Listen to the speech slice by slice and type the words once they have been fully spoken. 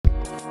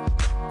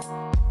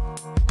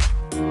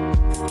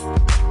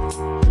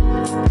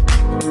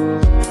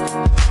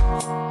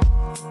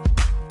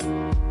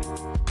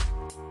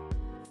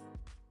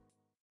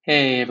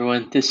Hey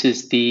everyone, this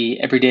is the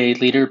Everyday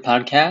Leader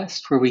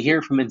podcast where we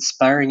hear from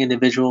inspiring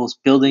individuals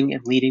building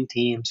and leading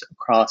teams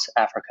across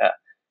Africa.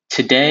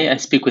 Today I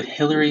speak with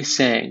Hilary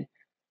Sang.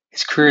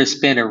 His career has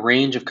spanned a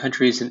range of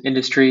countries and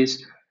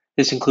industries.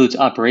 This includes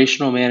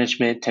operational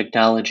management,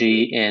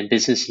 technology, and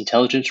business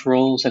intelligence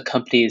roles at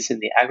companies in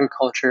the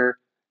agriculture,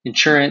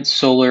 insurance,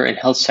 solar, and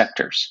health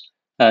sectors,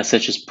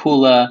 such as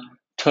Pula,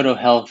 Toto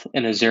Health,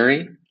 and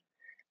Azuri.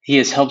 He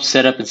has helped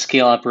set up and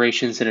scale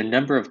operations in a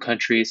number of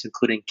countries,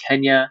 including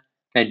Kenya,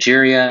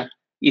 Nigeria,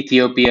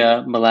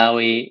 Ethiopia,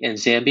 Malawi, and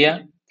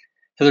Zambia.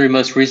 Hillary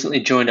most recently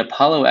joined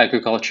Apollo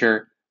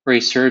Agriculture, where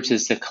he serves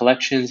as the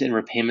collections and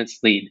repayments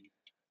lead.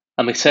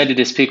 I'm excited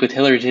to speak with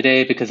Hillary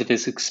today because of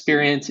his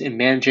experience in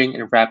managing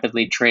and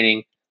rapidly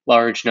training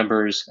large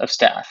numbers of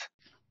staff.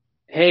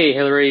 Hey,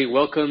 Hillary,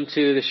 welcome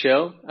to the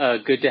show.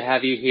 Good to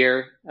have you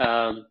here.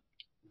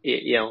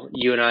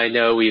 You and I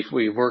know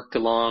we've worked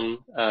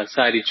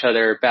alongside each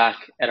other back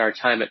at our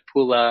time at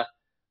Pula.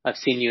 I've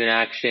seen you in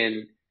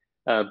action,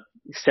 uh,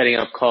 setting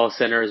up call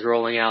centers,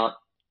 rolling out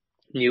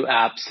new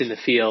apps in the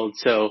field.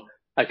 So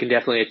I can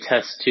definitely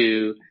attest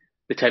to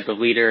the type of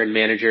leader and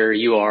manager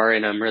you are,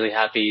 and I'm really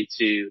happy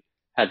to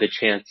have the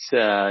chance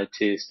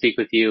to speak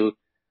with you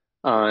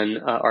on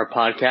our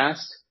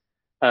podcast.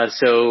 I've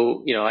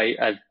told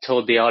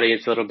the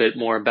audience a little bit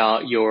more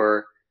about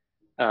your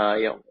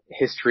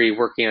history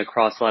working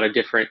across a lot of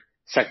different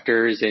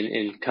sectors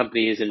and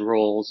companies and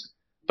roles.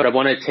 But I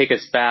want to take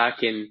us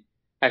back and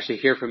actually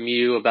hear from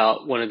you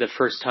about one of the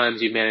first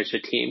times you managed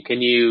a team.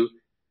 Can you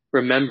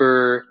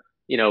remember,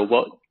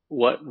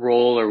 what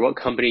role or what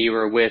company you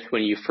were with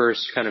when you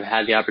first kind of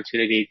had the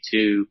opportunity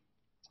to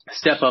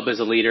step up as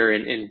a leader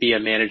and be a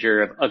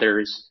manager of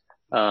others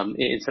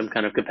in some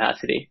kind of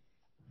capacity?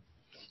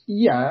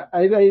 Yeah,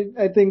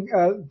 I think,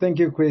 thank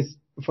you, Chris,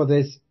 for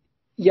this.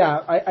 Yeah,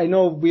 I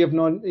know we have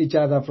known each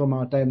other from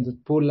our times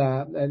at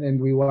Pula, and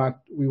we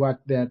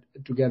worked there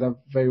together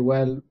very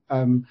well,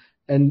 and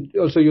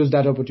also used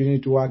that opportunity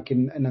to work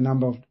in a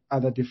number of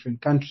other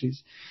different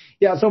countries.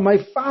 Yeah, so my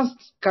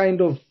first kind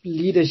of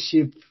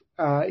leadership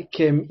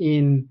came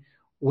in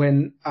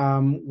when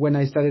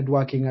I started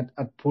working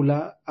at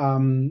Pula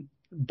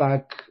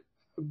back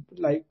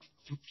like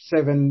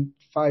 7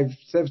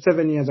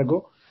 years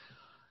ago.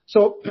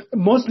 So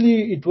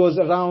mostly it was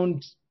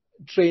around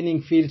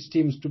training field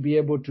teams to be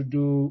able to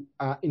do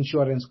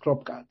insurance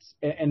crop cards.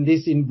 And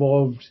this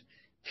involved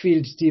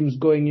field teams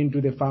going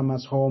into the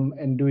farmer's home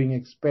and doing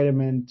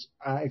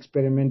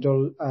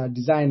experimental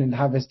design and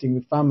harvesting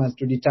with farmers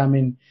to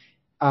determine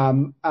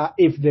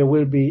if there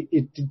will be,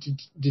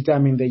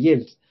 determine the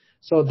yield.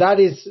 So that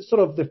is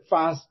sort of the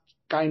first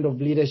kind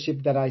of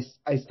leadership that I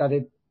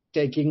started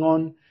taking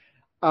on.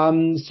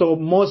 So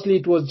mostly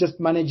it was just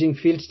managing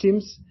field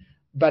teams.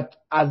 But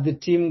as the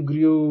team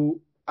grew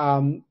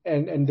and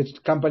the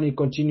company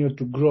continued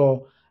to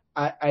grow,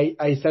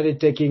 I started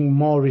taking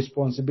more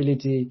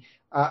responsibility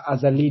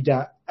as a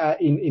leader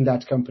in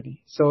that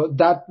company. So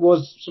that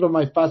was sort of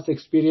my first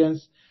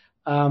experience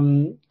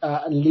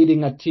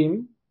leading a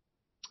team.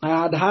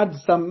 I had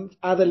some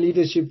other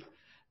leadership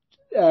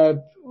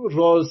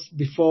roles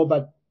before,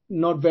 but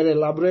not very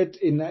elaborate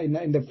in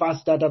the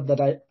first startup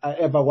that I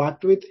ever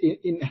worked with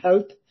in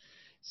health.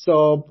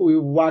 So we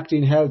worked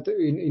in health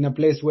in a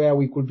place where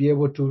we could be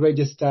able to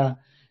register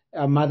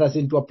mothers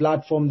into a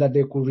platform that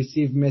they could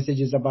receive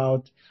messages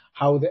about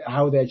how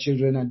their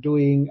children are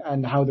doing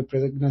and how the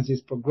pregnancy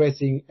is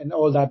progressing, and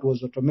all that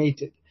was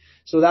automated.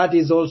 So that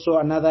is also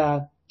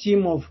another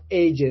team of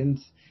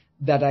agents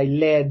that I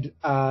led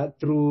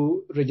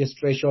through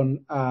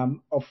registration of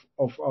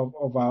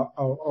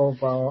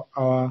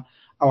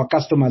our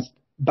customers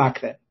back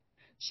then.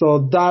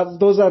 So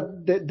those are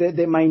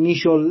my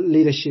initial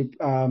leadership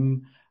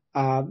roles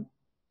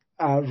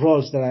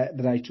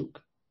that I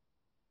took.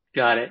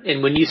 Got it.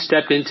 And when you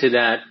stepped into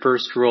that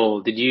first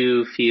role, did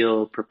you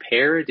feel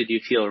prepared? Did you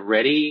feel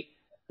ready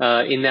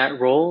in that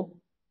role?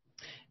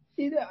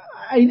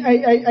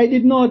 I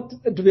did not,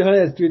 to be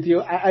honest with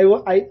you. I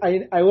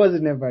was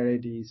never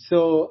ready.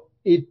 So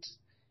it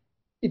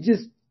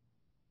just,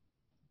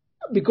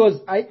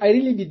 because I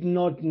really did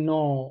not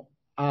know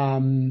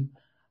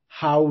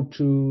how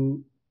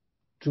to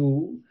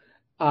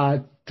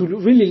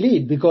really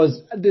lead,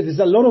 because there is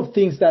a lot of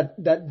things that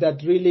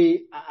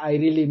really I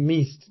really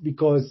missed,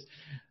 because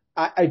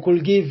I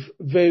could give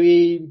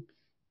very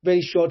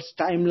short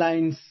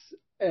timelines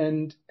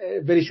and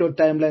very short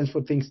timelines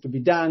for things to be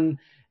done.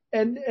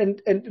 And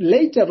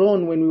later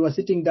on, when we were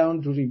sitting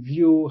down to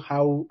review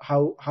how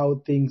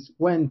things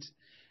went,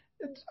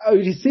 I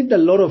received a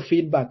lot of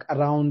feedback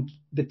around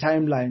the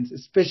timelines,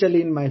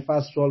 especially in my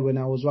first role when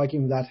I was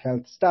working with that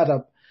health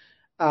startup.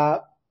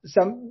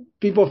 Some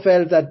people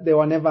felt that they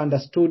were never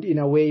understood in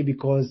a way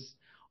because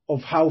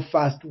of how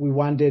fast we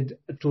wanted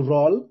to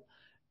roll.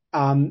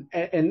 And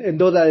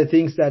those are the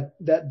things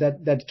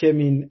that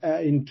came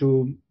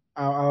into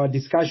our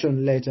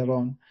discussion later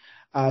on.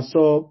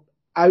 So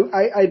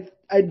I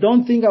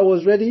don't think I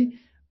was ready,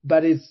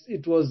 but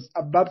it was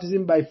a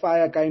baptism by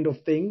fire kind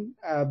of thing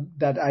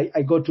that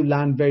I got to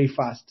learn very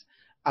fast.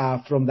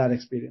 from that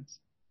experience.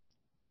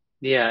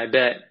 Yeah, I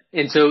bet.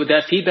 And so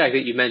that feedback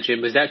that you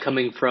mentioned, was that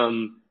coming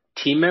from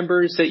team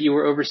members that you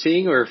were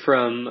overseeing or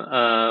from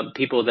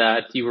people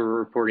that you were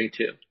reporting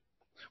to?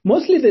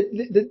 Mostly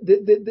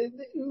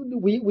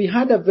we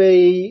had a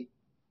very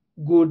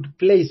good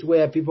place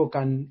where people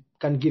can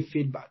give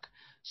feedback.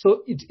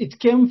 So it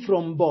came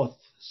from both.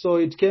 So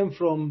it came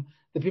from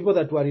the people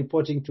that were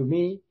reporting to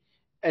me,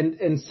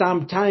 and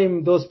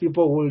sometime those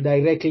people will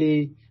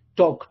directly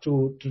talk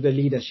to the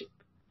leadership.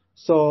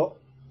 So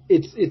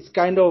it's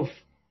kind of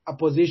a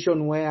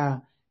position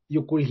where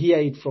you could hear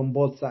it from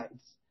both sides.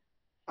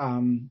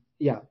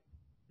 Yeah.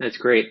 That's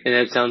great. And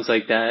it sounds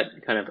like that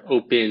kind of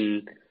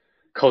open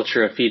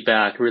culture of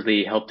feedback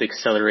really helped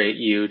accelerate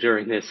you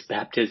during this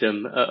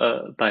baptism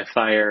by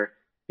fire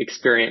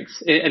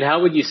experience. And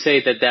how would you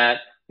say that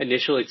that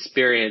initial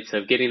experience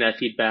of getting that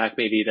feedback,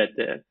 maybe that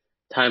the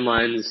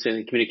timelines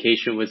and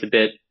communication was a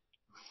bit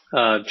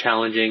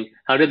challenging,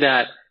 how did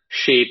that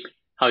shape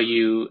how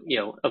you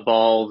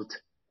evolved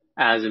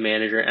as a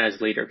manager and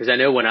as a leader? Because I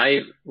know when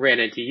I ran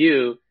into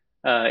you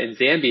in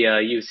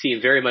Zambia, you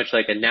seemed very much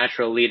like a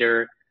natural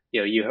leader.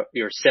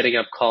 You're setting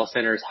up call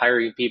centers,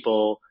 hiring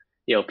people.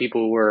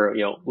 People were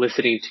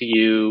listening to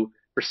you,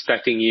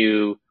 respecting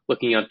you,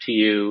 looking up to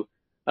you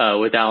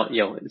without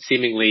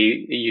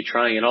seemingly you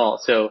trying at all.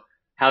 So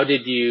how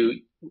did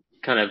you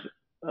kind of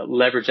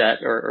leverage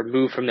that or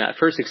move from that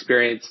first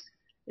experience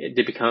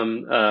to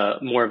become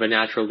more of a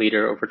natural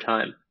leader over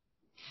time?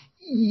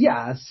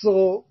 Yeah,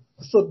 so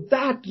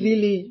that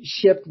really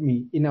shaped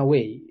me in a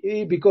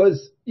way,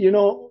 because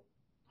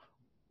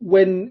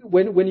when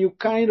you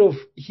kind of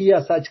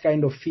hear such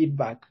kind of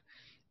feedback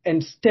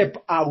and step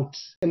out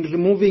and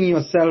removing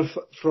yourself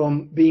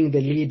from being the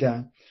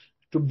leader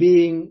to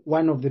being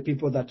one of the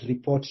people that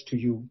report to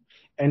you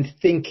and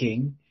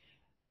thinking,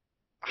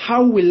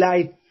 how will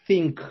I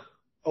think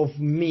of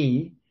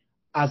me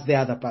as the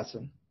other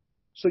person?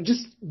 So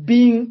just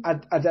being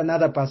at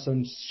another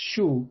person's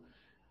shoe,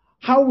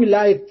 how will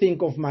I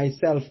think of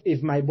myself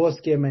if my boss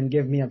came and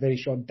gave me a very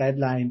short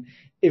deadline?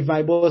 If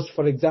my boss,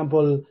 for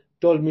example,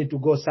 told me to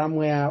go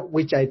somewhere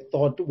which I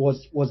thought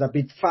was a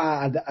bit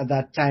far at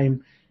that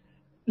time,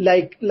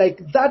 like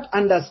that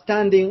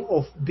understanding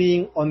of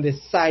being on the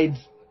side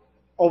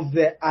of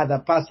the other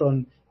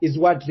person is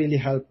what really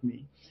helped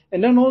me.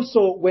 And then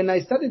also when I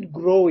started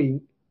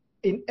growing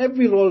in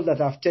every role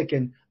that I've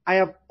taken, I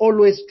have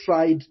always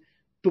tried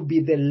to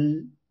be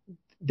the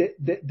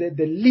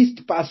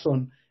least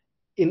person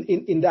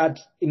in that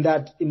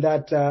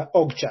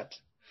org chart.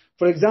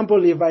 For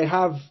example, if I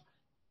have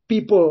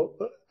people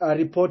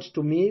report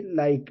to me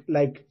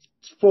like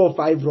 4 or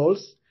 5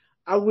 roles,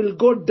 I will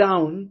go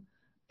down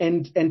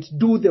and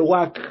do the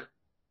work,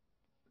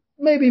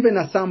 maybe even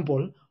a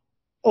sample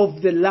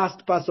of the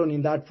last person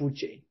in that food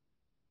chain.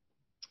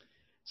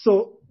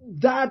 So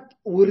that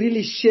will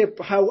really shape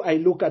how I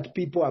look at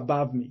people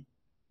above me.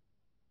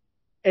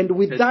 And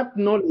with that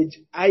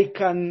knowledge, I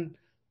can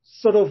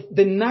sort of,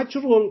 the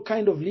natural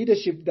kind of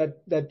leadership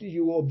that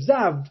you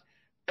observed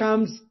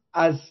comes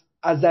as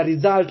a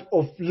result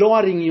of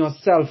lowering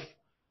yourself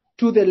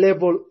to the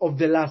level of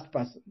the last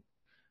person.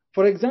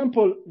 For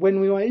example,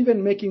 when we were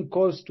even making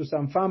calls to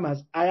some farmers,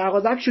 I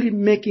was actually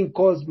making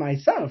calls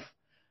myself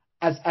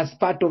as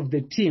part of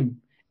the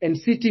team and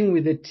sitting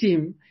with the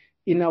team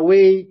in a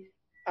way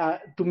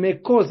to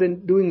make calls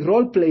and doing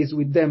role plays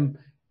with them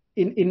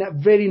in a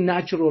very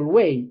natural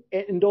way,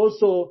 and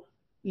also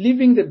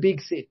leaving the big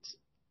seat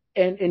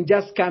and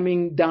just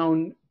coming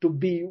down to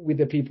be with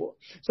the people.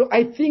 So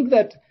I think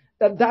that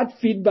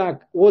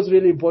feedback was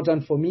really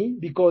important for me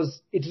because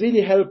it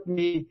really helped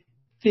me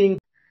think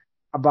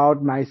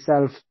about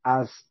myself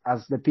as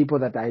the people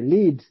that I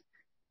lead,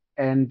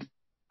 and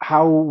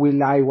how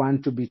will I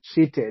want to be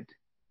treated,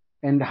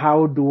 and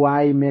how do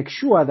I make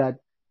sure that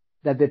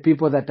the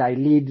people that I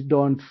lead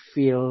don't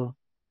feel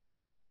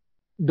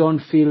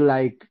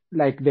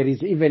like there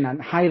is even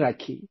a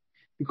hierarchy.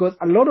 Because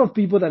a lot of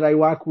people that I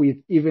work with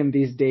even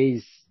these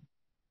days,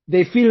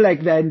 they feel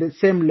like they're in the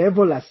same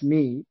level as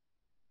me,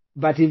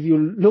 but if you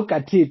look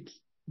at it,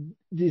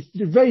 it's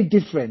very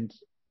different.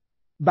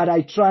 But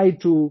I try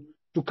to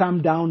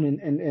come down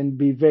and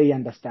be very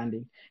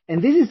understanding.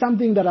 And this is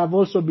something that I've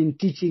also been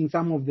teaching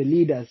some of the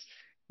leaders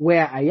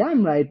where I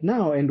am right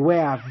now and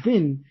where I've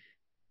been,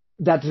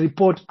 that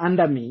report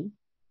under me,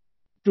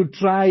 to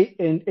try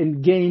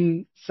and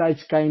gain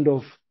such kind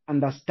of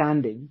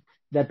understanding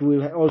that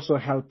will also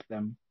help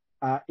them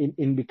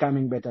in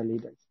becoming better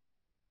leaders.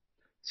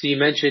 So you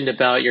mentioned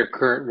about your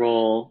current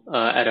role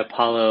at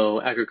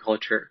Apollo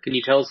Agriculture. Can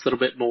you tell us a little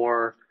bit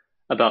more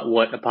about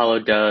what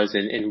Apollo does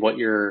and what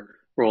your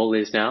role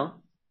is now?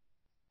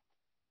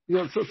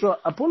 Yeah, so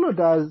Apollo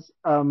does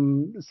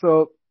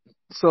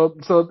so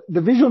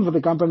the vision for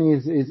the company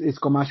is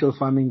commercial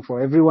farming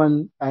for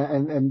everyone,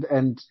 and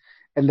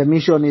the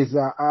mission is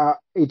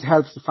it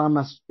helps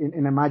farmers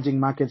in emerging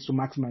markets to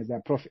maximize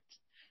their profits.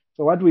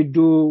 So what we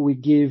do, we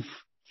give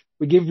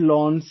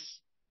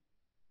loans,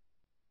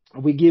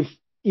 we give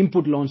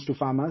input loans to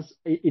farmers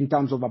in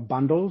terms of a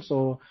bundle.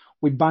 So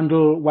we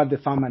bundle what the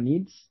farmer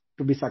needs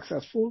to be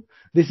successful.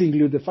 This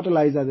includes the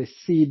fertilizer, the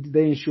seed, the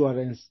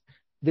insurance,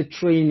 the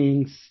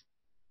trainings,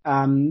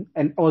 and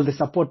all the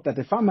support that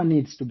the farmer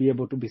needs to be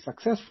able to be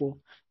successful.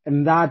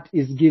 And that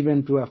is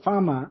given to a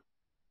farmer,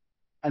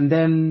 and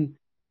then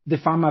the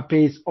farmer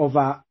pays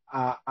over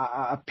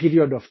a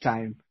period of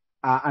time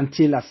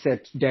until a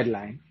set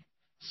deadline.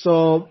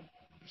 So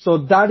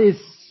that is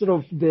sort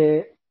of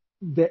the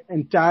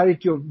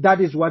entirety of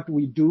that is what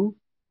we do,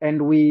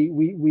 and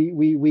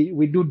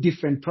we do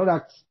different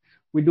products.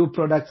 We do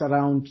products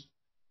around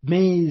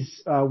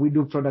maize, we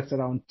do products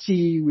around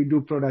tea, we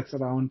do products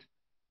around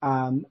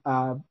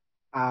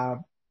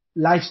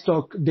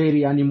livestock,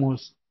 dairy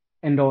animals,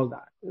 and all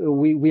that.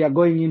 We are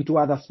going into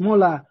other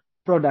smaller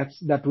products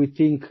that we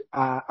think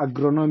are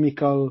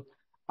agronomical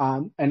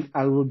and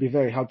will be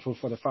very helpful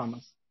for the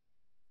farmers.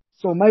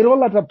 So my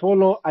role at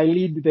Apollo, I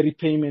lead the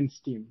repayments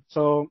team.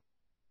 So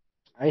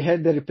I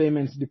head the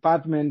repayments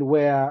department,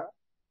 where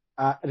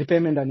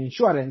repayment and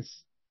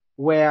insurance,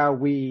 where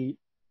we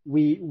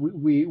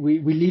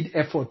lead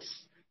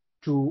efforts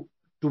to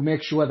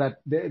make sure that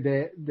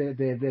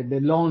the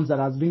loans that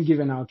has been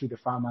given out to the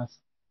farmers,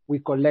 we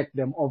collect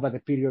them over the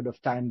period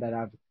of time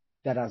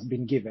that has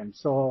been given.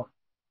 So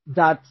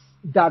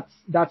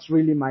that's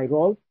really my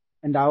role.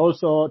 And I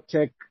also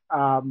take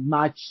a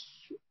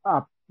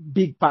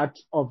big part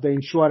of the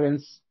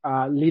insurance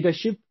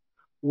leadership,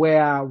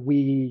 where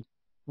we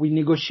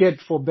negotiate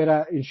for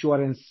better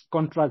insurance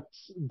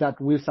contracts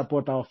that will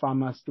support our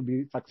farmers to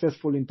be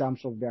successful in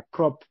terms of their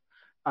crop.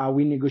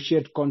 We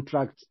negotiate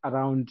contracts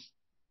around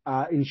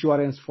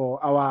insurance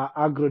for our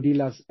agro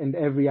dealers and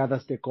every other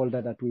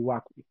stakeholder that we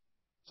work with.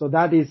 So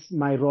that is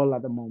my role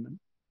at the moment.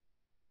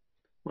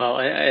 Well,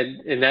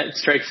 and that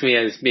strikes me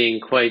as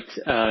being quite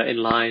in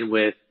line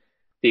with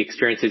the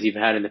experiences you've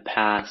had in the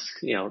past.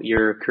 You know,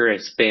 your career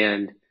has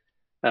spanned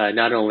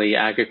not only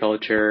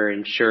agriculture,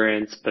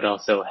 insurance, but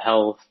also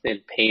health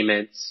and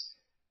payments.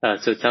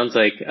 So it sounds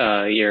like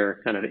you're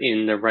kind of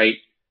in the right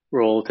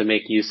role to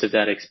make use of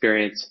that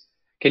experience.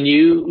 Can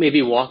you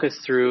maybe walk us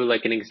through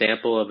like an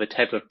example of a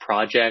type of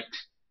project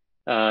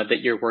that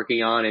you're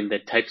working on, and the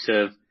types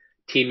of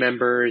team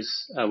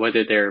members,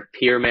 whether they're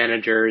peer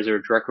managers or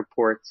direct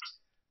reports,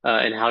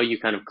 and how you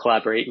kind of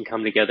collaborate and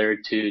come together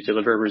to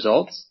deliver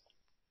results?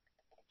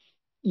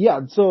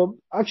 Yeah, so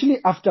actually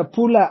after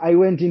Pula, I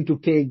went into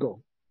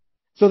PayGo.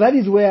 So that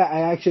is where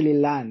I actually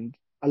learned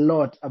a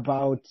lot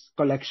about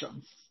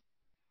collections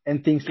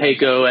and things like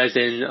that. PayGo as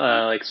in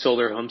like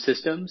solar home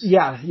systems?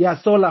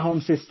 Yeah, solar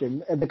home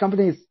system. The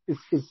company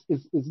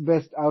is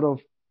based out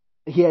of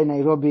here in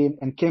Nairobi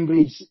and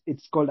Cambridge.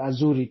 It's called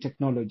Azuri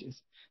Technologies.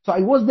 So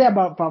I was there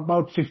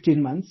about 15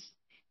 months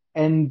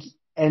and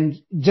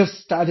just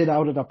started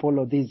out at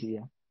Apollo this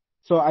year.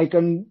 So I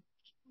can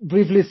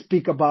briefly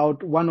speak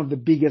about one of the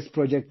biggest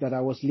projects that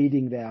I was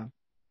leading there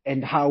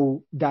and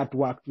how that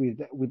worked with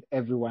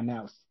everyone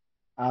else,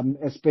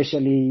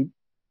 especially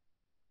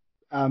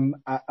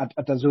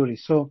at Azuri.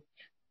 So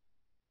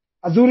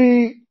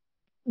Azuri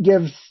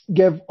gave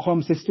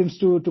home systems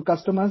to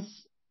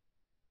customers,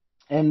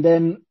 and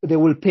then they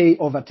will pay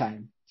over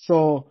time.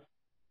 So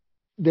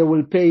they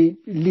will pay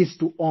lease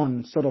to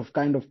own sort of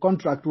kind of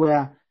contract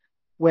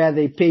where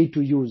they pay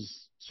to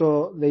use.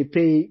 So they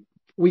pay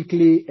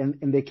weekly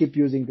and they keep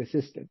using the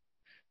system.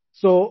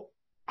 So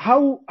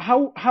how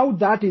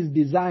that is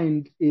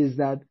designed is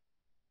that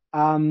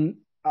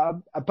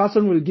a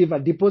person will give a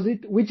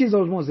deposit, which is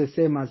almost the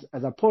same as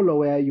Apollo,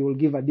 where you will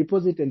give a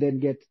deposit and then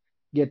get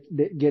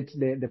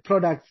the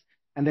products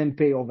and then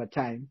pay over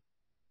time.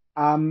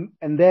 And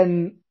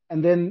then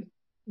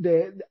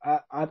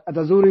at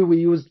Azuri, we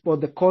used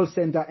both the call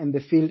center and the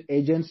field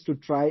agents to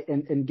try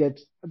and get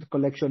the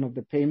collection of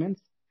the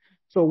payments.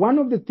 So one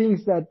of the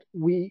things that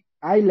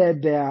I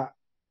led there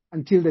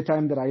until the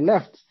time that I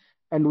left,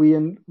 and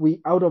we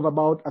out of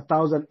about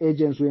 1,000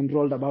 agents, we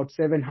enrolled about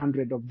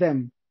 700 of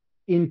them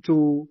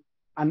into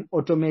an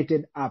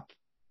automated app.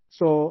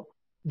 So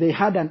they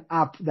had an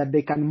app that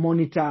they can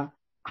monitor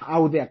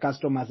how their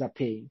customers are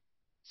paying.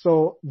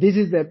 So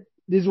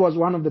this was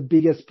one of the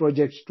biggest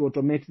projects to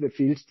automate the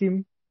field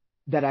team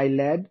that I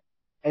led,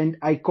 and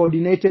I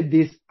coordinated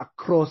this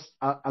across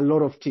a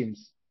lot of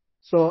teams.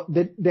 So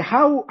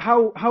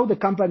how the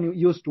company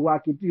used to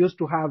work, it used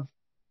to have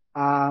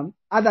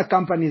other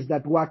companies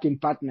that work in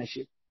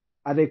partnership.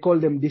 They call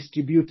them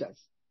distributors.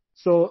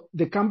 So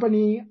the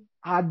company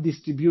had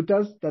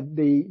distributors that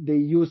they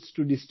used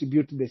to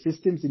distribute the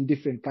systems in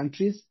different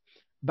countries,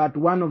 but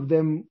one of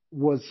them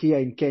was here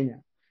in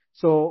Kenya.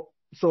 So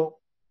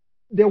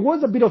there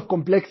was a bit of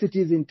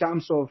complexities in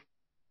terms of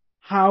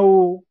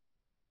how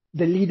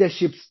the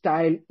leadership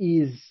style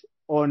is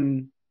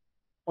on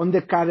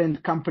the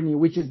current company,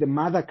 which is the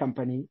mother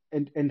company,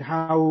 and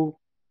how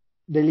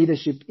the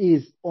leadership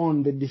is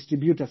on the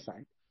distributor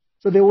side.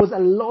 So there was a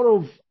lot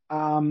of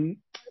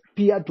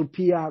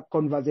peer-to-peer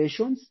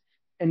conversations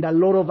and a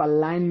lot of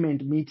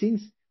alignment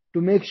meetings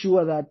to make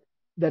sure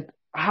that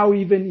how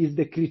even is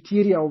the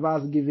criteria of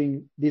us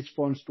giving these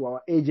funds to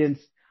our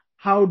agents,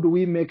 how do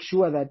we make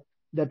sure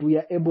that we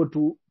are able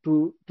to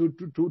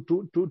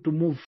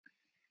move.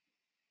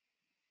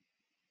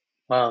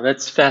 Wow,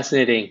 that's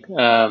fascinating.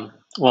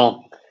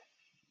 Well,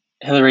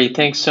 Hillary,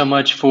 thanks so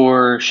much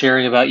for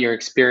sharing about your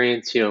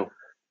experience.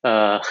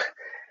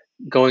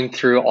 Going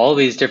through all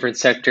these different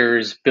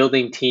sectors,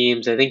 building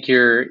teams. I think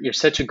you're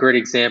such a great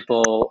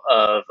example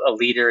of a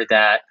leader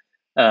that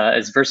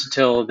is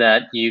versatile,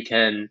 that you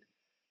can,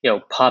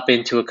 pop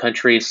into a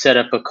country, set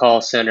up a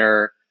call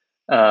center,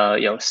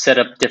 set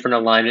up different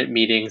alignment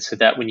meetings so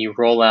that when you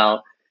roll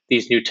out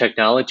these new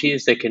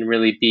technologies, they can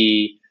really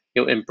be,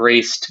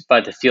 embraced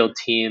by the field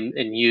team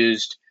and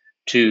used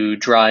to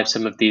drive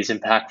some of these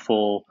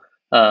impactful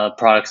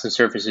products and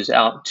services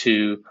out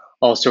to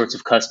all sorts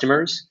of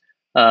customers.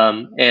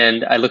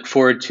 And I look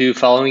forward to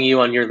following you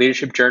on your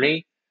leadership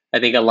journey. I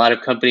think a lot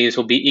of companies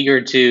will be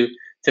eager to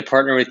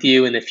partner with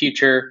you in the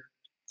future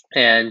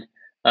and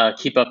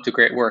keep up the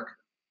great work.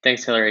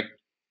 Thanks, Hillary.